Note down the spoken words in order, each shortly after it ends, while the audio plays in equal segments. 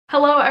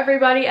Hello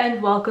everybody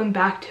and welcome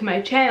back to my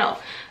channel.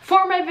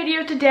 For my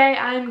video today,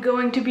 I'm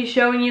going to be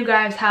showing you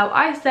guys how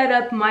I set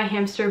up my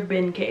hamster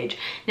bin cage.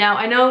 Now,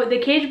 I know the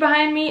cage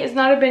behind me is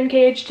not a bin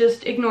cage,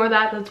 just ignore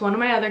that, that's one of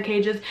my other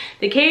cages.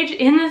 The cage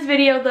in this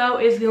video though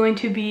is going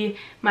to be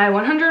my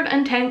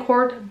 110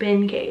 quart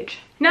bin cage.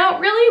 Now,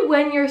 really,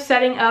 when you're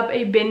setting up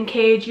a bin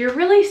cage, you're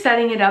really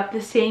setting it up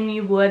the same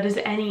you would as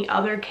any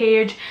other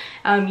cage.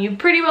 You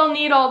pretty well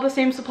need all the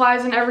same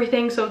supplies and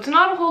everything, so it's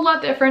not a whole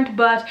lot different,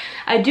 but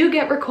I do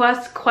get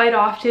requests quite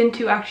often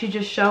to actually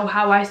just show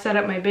how I set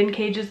up my bin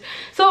cages,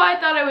 so I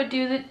thought I would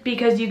do that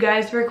because you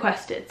guys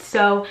requested.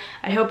 So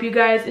I hope you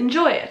guys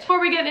enjoy it.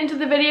 Before we get into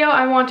the video,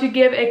 I want to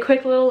give a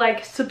quick little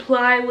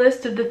supply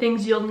list of the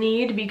things you'll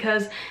need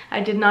because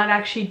I did not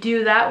actually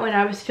do that when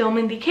I was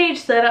filming the cage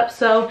setup.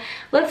 So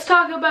let's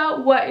talk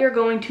about what you're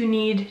going to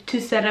need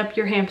to set up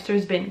your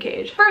hamster's bin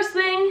cage. First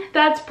thing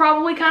that's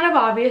probably kind of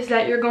obvious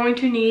that you're going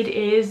to need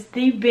is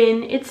the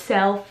bin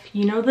itself,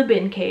 you know, the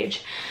bin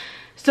cage.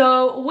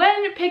 So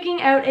when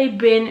picking out a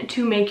bin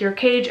to make your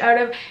cage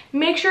out of,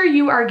 make sure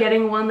you are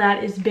getting one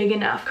that is big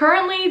enough.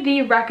 Currently,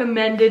 the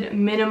recommended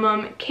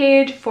minimum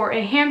cage for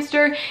a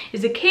hamster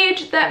is a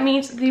cage that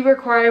meets the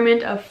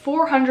requirement of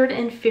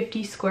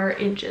 450 square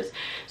inches.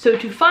 So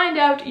to find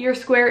out your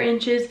square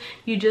inches,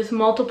 you just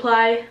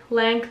multiply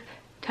length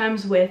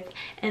times width,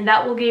 and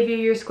that will give you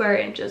your square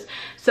inches.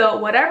 So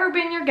whatever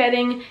bin you're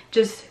getting,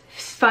 just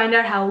find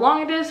out how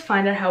long it is,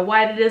 find out how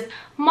wide it is,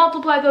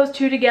 multiply those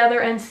two together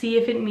and see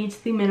if it meets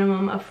the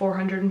minimum of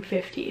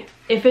 450.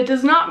 If it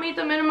does not meet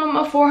the minimum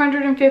of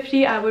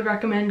 450, I would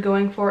recommend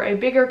going for a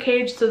bigger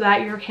cage so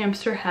that your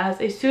hamster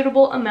has a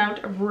suitable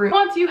amount of room.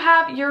 Once you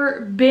have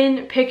your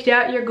bin picked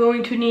out, you're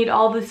going to need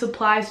all the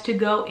supplies to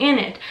go in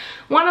it.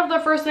 One of the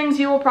first things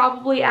you will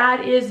probably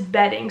add is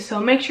bedding, so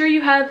make sure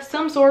you have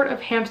some sort of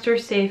hamster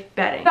safe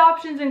bedding. The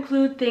options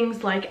include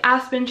things like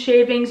aspen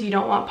shavings. You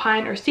don't want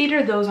pine or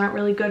cedar, those aren't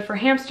really good for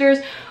hamsters,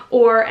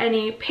 or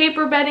any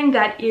paper bedding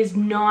that is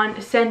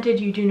non-scented.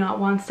 You do not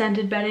want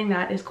scented bedding,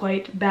 that is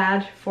quite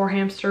bad for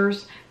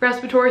hamsters'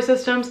 respiratory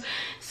systems.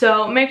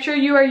 So make sure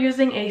you are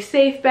using a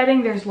safe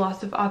bedding. There's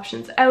lots of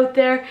options out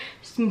there.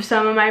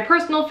 Some of my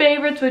personal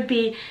favorites would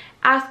be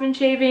aspen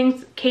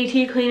shavings,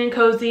 KT Clean and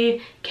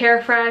Cozy,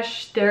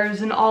 Carefresh.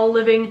 There's an All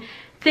Living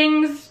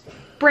Things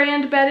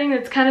brand bedding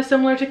that's kind of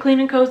similar to Clean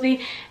and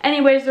Cozy.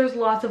 Anyways, there's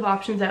lots of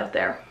options out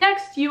there.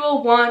 Next, you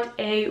will want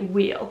a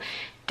wheel.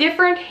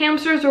 Different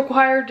hamsters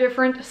require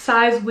different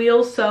size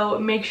wheels, so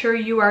make sure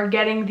you are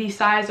getting the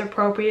size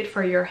appropriate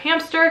for your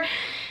hamster.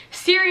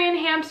 Syrian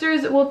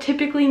hamsters will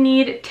typically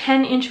need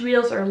 10-inch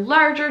wheels or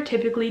larger,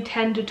 typically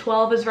 10 to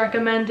 12 is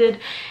recommended,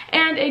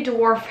 and a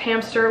dwarf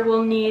hamster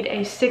will need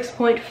a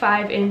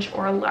 6.5-inch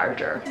or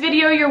larger. This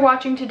video you're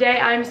watching today,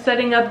 I'm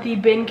setting up the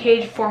bin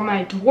cage for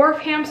my dwarf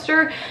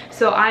hamster,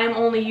 so I am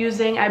only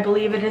using, I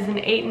believe it is an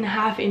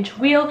 8.5-inch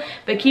wheel,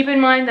 but keep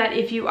in mind that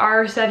if you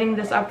are setting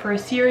this up for a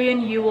Syrian,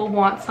 you will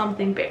want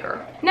something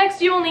bigger.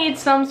 Next, you will need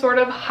some sort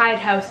of hide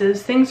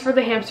houses, things for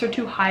the hamster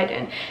to hide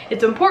in.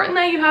 It's important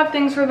that you have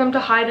things for them to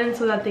hide in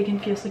so that they can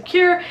feel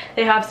secure,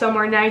 they have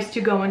somewhere nice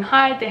to go and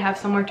hide, they have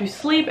somewhere to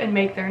sleep and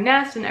make their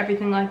nest and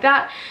everything like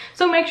that.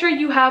 So make sure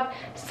you have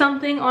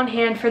something on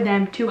hand for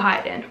them to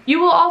hide in. You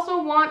will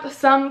also want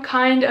some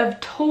kind of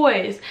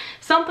toys,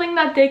 something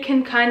that they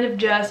can kind of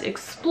just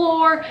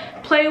explore,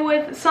 play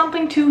with,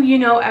 something to, you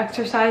know,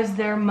 exercise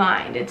their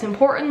mind. It's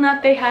important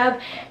that they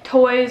have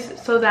toys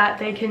so that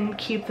they can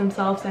keep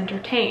themselves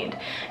entertained.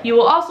 You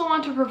will also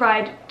want to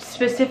provide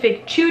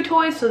specific chew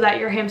toys so that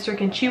your hamster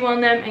can chew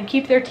on them and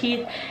keep their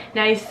teeth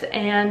nice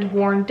and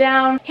worn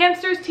down.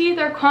 Hamsters' teeth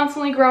are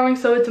constantly growing,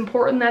 so it's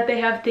important that they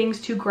have things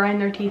to grind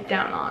their teeth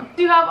down on. Once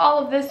you have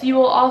all of this, you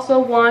will also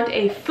want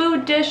a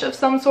food dish of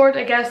some sort.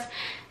 I guess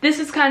this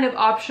is kind of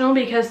optional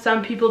because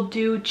some people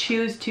do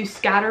choose to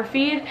scatter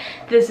feed.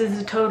 This is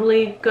a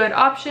totally good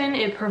option.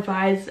 It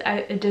provides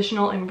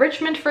additional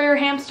enrichment for your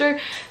hamster.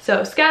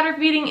 So scatter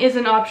feeding is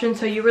an option,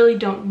 so you really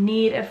don't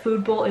need a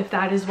food bowl if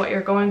that is what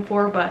you're going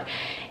for. But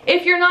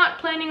if you're not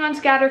planning on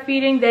scatter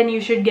feeding, then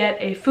you should get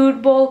a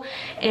food bowl,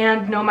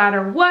 and no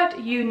matter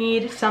what, you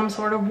need some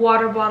sort of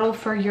water bottle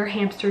for your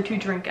hamster to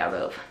drink out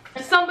of.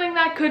 Something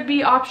that could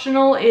be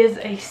optional is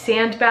a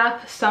sand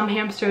bath. Some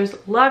hamsters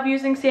love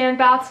using sand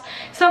baths.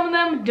 Some of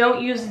them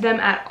don't use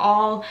them at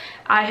all.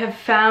 I have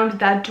found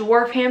that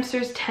dwarf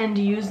hamsters tend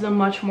to use them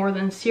much more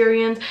than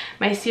Syrians.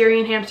 My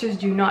Syrian hamsters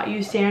do not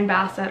use sand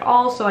baths at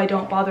all, so I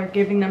don't bother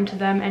giving them to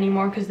them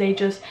anymore because they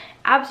just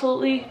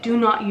absolutely do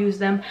not use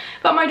them.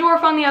 But my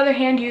dwarf, on the other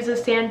hand,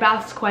 uses sand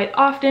baths quite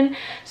often,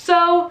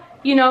 so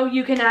you know,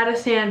 you can add a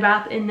sand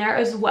bath in there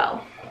as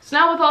well. So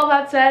now with all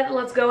that said,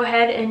 let's go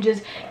ahead and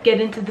just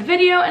get into the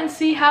video and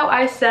see how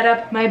I set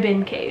up my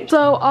bin cage.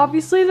 So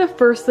obviously the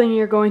first thing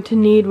you're going to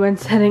need when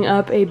setting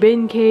up a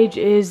bin cage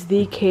is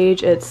the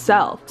cage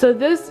itself. So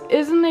this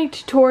isn't a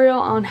tutorial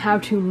on how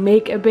to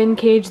make a bin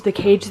cage. The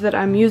cage that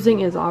I'm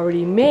using is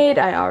already made.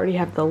 I already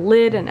have the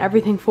lid and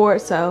everything for it.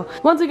 So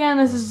once again,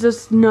 this is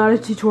just not a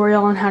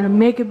tutorial on how to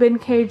make a bin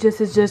cage.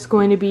 This is just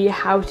going to be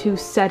how to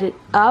set it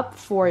up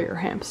for your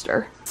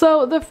hamster.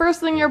 So the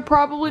first thing you're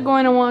probably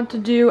going to want to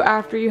do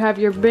after you have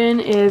your bin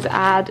is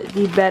add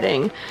the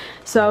bedding.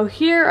 So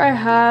here I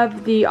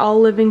have the All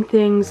Living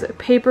Things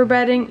paper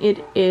bedding.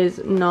 It is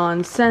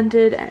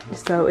non-scented,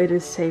 so it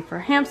is safe for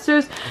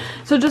hamsters.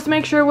 So just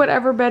make sure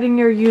whatever bedding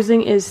you're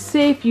using is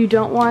safe. You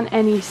don't want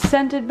any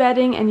scented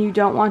bedding, and you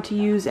don't want to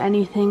use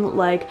anything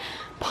like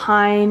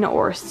pine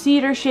or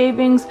cedar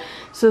shavings.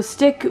 So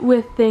stick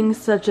with things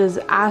such as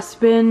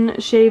aspen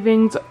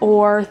shavings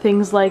or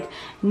things like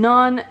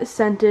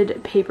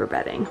non-scented paper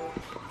bedding.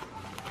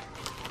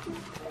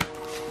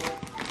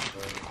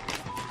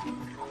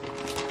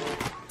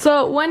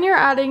 So when you're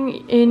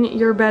adding in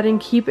your bedding,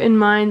 keep in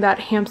mind that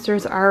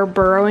hamsters are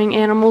burrowing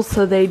animals,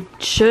 so they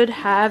should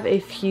have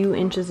a few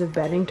inches of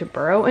bedding to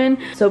burrow in.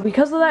 So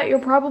because of that, you're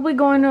probably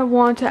going to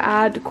want to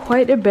add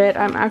quite a bit.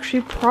 I'm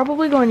actually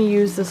probably going to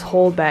use this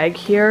whole bag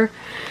here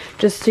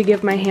just to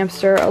give my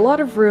hamster a lot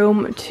of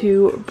room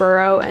to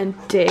burrow and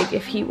dig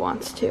if he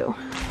wants to.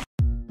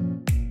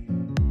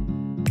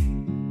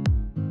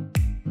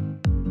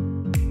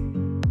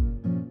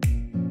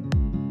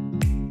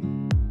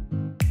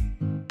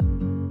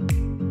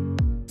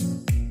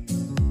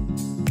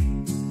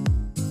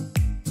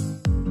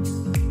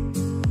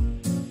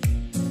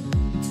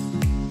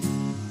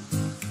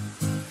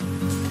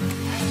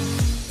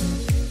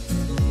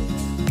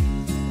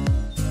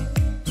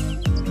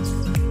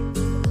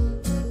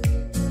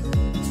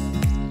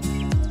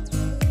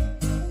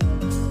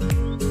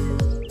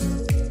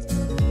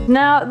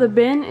 Now the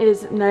bin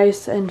is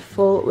nice and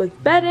full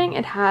with bedding.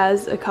 It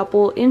has a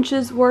couple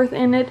inches worth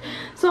in it,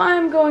 so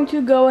I'm going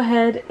to go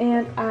ahead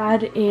and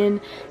add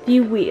in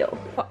the wheel.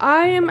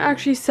 I am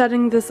actually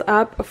setting this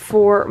up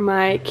for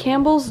my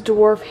Campbell's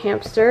Dwarf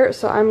hamster,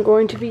 so I'm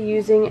going to be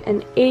using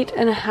an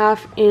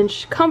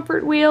 8.5-inch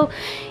comfort wheel.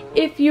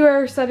 If you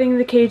are setting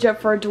the cage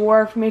up for a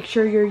dwarf, make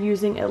sure you're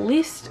using at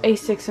least a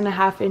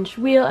 6.5-inch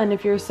wheel, and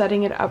if you're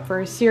setting it up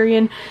for a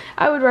Syrian,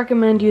 I would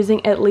recommend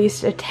using at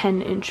least a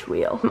 10-inch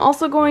wheel. I'm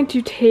also going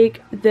to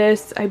take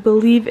this, I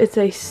believe it's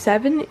a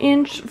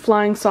 7-inch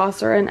flying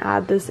saucer, and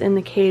add this in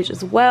the cage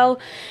as well.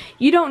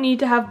 You don't need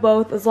to have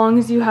both. As long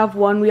as you have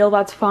one wheel,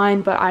 that's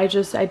fine, but I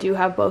do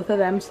have both of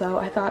them, so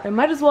I thought I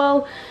might as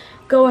well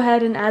go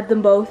ahead and add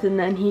them both, and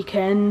then he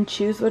can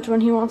choose which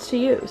one he wants to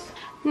use.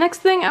 Next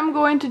thing I'm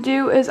going to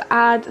do is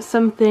add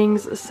some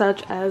things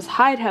such as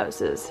hide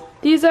houses.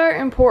 These are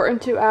important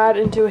to add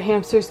into a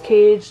hamster's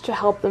cage to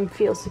help them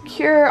feel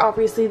secure.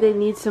 Obviously they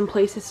need some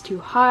places to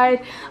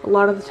hide. A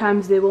lot of the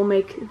times they will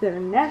make their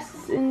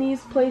nests in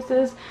these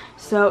places,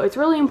 so it's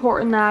really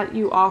important that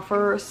you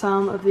offer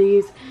some of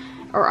these,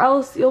 or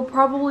else you'll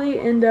probably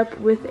end up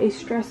with a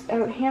stressed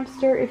out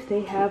hamster if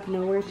they have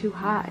nowhere to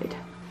hide.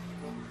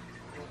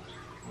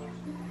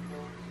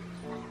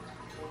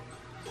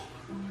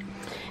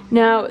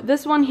 Now,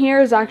 this one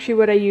here is actually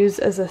what I use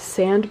as a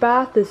sand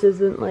bath. This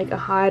isn't like a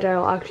hide.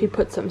 I'll actually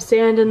put some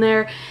sand in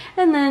there,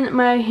 and then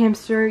my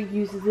hamster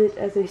uses it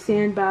as a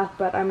sand bath,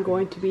 but I'm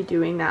going to be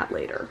doing that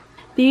later.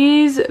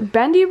 These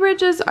bendy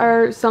bridges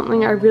are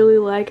something I really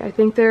like. I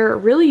think they're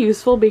really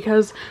useful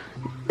because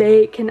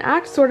they can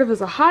act sort of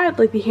as a hide,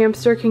 like the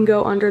hamster can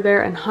go under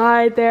there and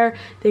hide there.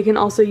 They can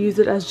also use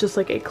it as just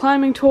like a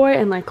climbing toy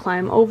and like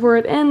climb over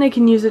it, and they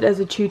can use it as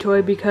a chew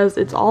toy because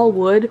it's all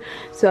wood,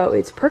 so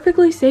it's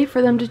perfectly safe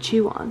for them to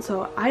chew on.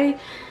 So I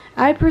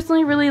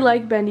personally really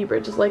like bendy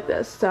bridges like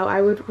this, so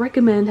I would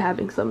recommend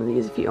having some of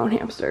these if you own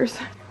hamsters.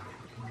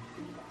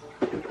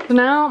 So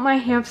now my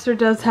hamster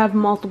does have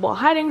multiple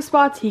hiding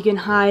spots. He can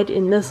hide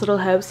in this little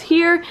house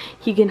here,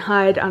 he can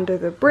hide under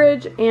the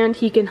bridge, and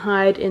he can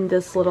hide in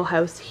this little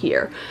house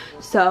here.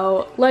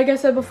 So like I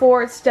said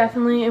before, it's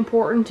definitely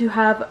important to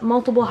have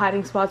multiple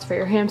hiding spots for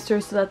your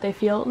hamsters so that they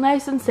feel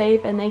nice and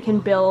safe and they can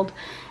build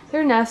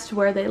their nest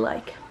where they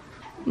like.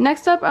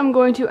 Next up, I'm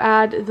going to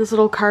add this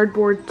little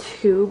cardboard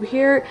tube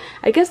here.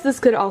 I guess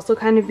this could also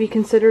kind of be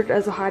considered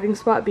as a hiding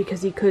spot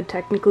because he could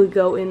technically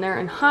go in there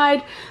and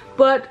hide,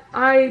 but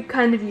I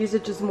kind of use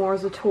it just more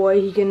as a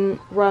toy. He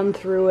can run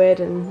through it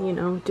and, you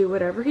know, do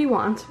whatever he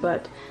wants,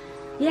 but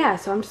yeah,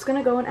 so I'm just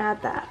gonna go and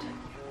add that.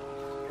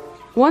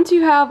 Once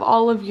you have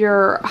all of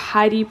your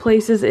hidey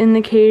places in the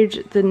cage,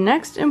 the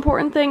next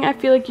important thing I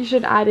feel like you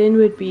should add in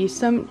would be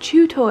some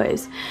chew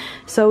toys.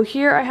 So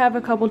here I have a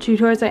couple chew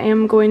toys. I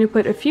am going to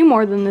put a few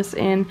more than this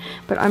in,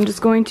 but I'm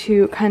just going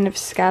to kind of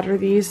scatter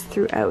these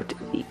throughout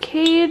the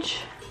cage.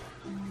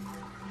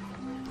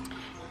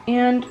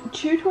 And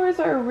chew toys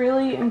are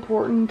really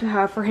important to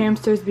have for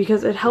hamsters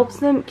because it helps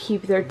them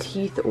keep their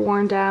teeth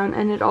worn down,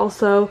 and it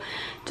also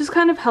just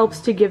kind of helps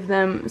to give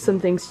them some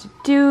things to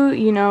do.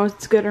 You know,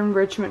 it's good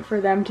enrichment for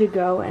them to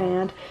go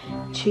and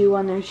chew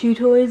on their chew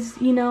toys,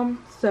 you know.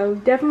 So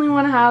definitely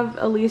want to have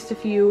at least a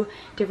few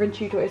different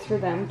chew toys for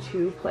them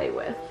to play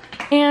with.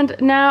 And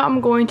now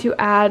I'm going to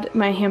add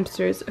my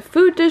hamster's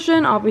food dish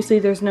in. Obviously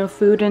there's no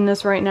food in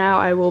this right now.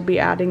 I will be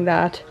adding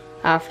that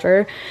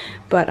after,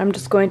 but I'm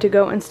just going to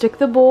go and stick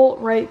the bowl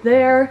right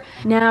there.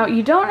 Now,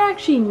 you don't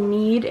actually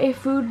need a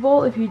food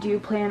bowl if you do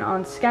plan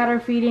on scatter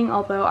feeding,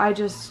 although I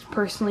just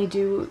personally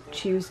do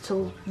choose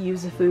to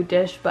use a food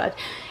dish, but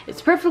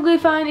it's perfectly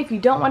fine if you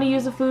don't want to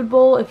use a food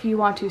bowl if you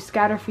want to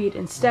scatter feed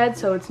instead,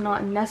 so it's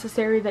not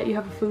necessary that you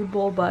have a food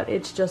bowl, but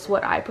it's just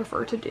what I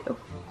prefer to do.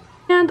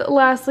 And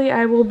lastly,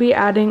 I will be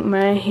adding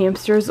my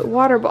hamster's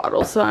water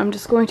bottle, so I'm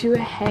just going to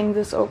hang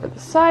this over the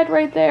side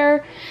right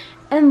there,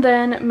 and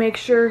then make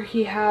sure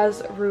he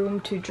has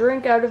room to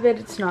drink out of it.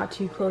 It's not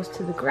too close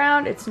to the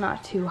ground, it's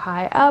not too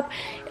high up,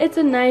 it's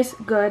a nice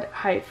good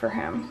height for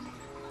him.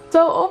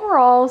 So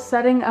overall,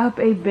 setting up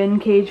a bin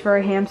cage for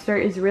a hamster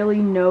is really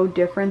no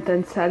different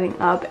than setting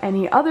up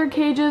any other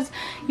cages.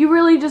 You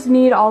really just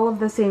need all of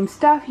the same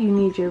stuff. You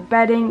need your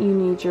bedding, you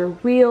need your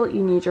wheel,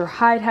 you need your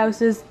hide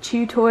houses,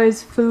 chew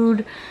toys,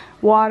 food,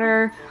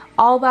 water,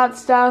 all that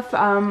stuff.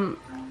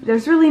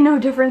 There's really no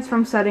difference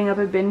from setting up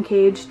a bin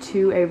cage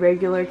to a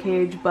regular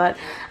cage, but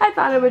I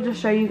thought I would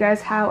just show you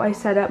guys how I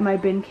set up my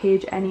bin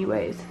cage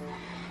anyways.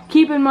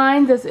 Keep in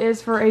mind, this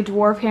is for a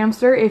dwarf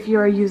hamster. If you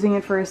are using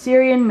it for a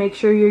Syrian, make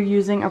sure you're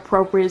using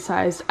appropriate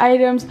sized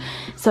items,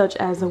 such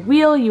as a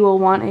wheel. You will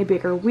want a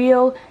bigger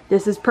wheel.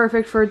 This is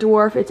perfect for a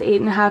dwarf. It's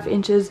 8.5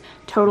 inches,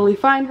 totally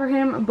fine for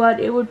him, but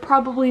it would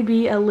probably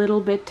be a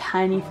little bit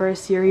tiny for a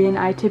Syrian.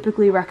 I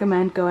typically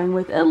recommend going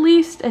with at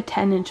least a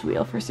 10-inch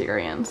wheel for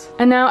Syrians.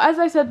 And now, as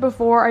I said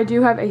before, I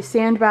do have a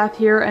sand bath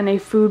here and a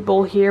food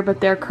bowl here,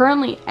 but they're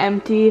currently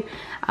empty.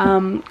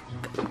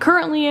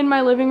 Currently in my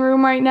living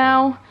room right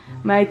now.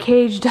 My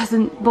cage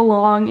doesn't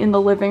belong in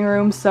the living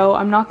room, so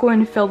I'm not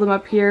going to fill them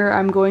up here.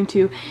 I'm going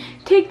to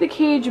take the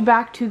cage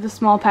back to the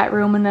small pet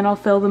room and then I'll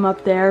fill them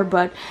up there,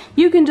 but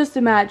you can just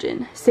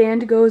imagine,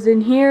 sand goes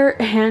in here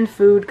and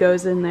food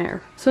goes in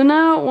there. So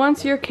now,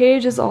 once your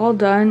cage is all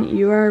done,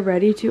 you are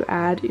ready to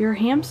add your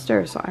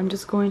hamster. So I'm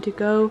just going to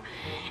go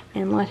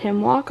and let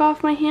him walk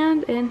off my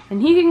hand, and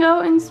he can go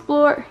and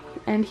explore,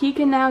 and he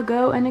can now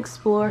go and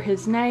explore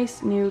his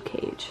nice new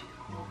cage.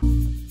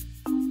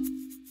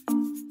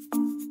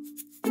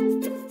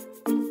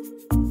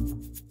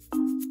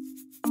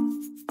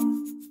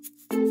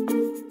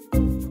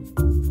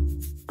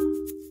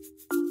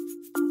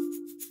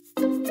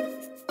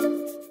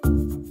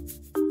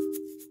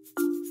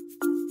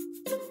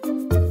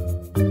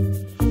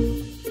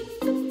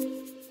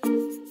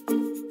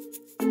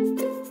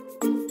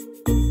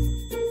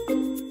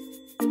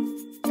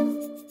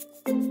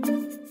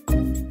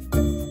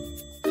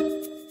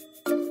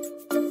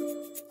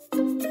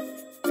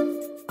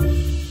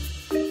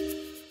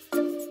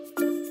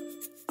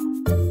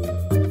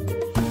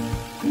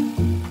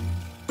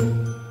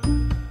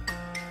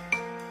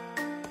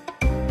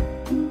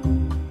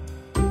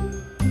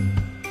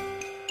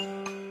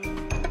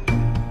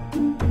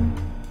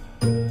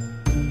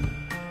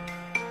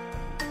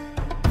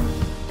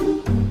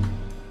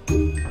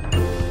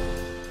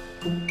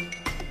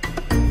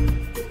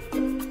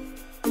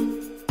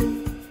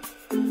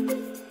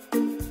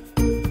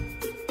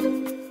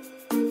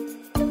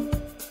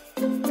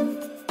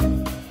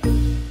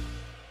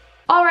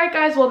 Alright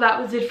guys, well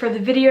that was it for the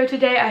video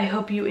today. I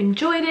hope you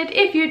enjoyed it.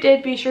 If you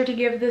did, be sure to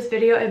give this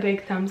video a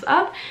big thumbs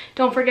up.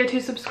 Don't forget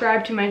to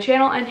subscribe to my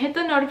channel and hit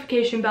the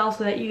notification bell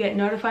so that you get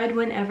notified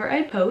whenever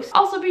I post.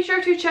 Also be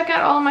sure to check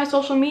out all of my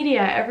social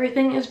media.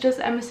 Everything is just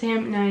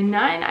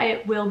EmmaSam99.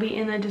 It will be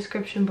in the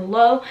description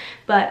below,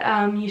 but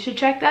you should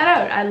check that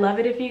out. I'd love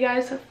it if you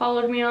guys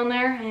followed me on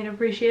there. I'd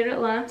appreciate it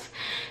lots.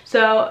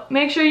 So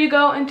make sure you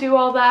go and do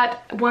all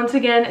that. Once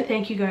again,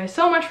 thank you guys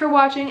so much for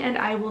watching, and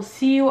I will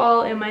see you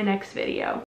all in my next video.